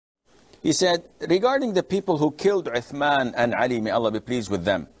He said, regarding the people who killed Uthman and Ali, may Allah be pleased with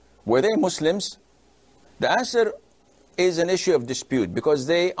them, were they Muslims? The answer is an issue of dispute because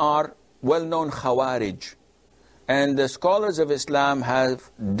they are well-known Khawarij. And the scholars of Islam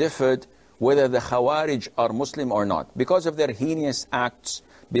have differed whether the Khawarij are Muslim or not because of their heinous acts,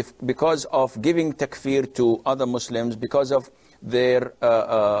 because of giving takfir to other Muslims, because of their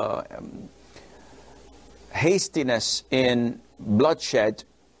hastiness in bloodshed,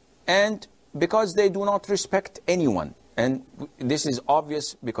 and because they do not respect anyone. And this is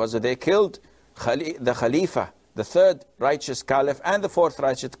obvious because they killed the Khalifa, the third righteous Caliph and the fourth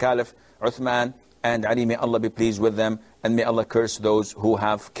righteous Caliph, Uthman and Ali, may Allah be pleased with them, and may Allah curse those who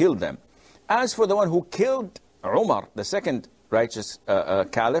have killed them. As for the one who killed Umar, the second righteous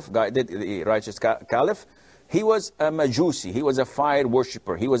Caliph, the righteous Caliph, he was a Majusi, he was a fire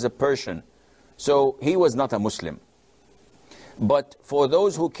worshipper, he was a Persian. So he was not a Muslim. But for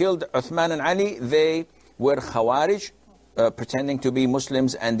those who killed Uthman and Ali, they were Khawarij, pretending to be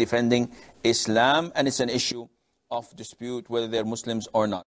Muslims and defending Islam, and it's an issue of dispute whether they're Muslims or not.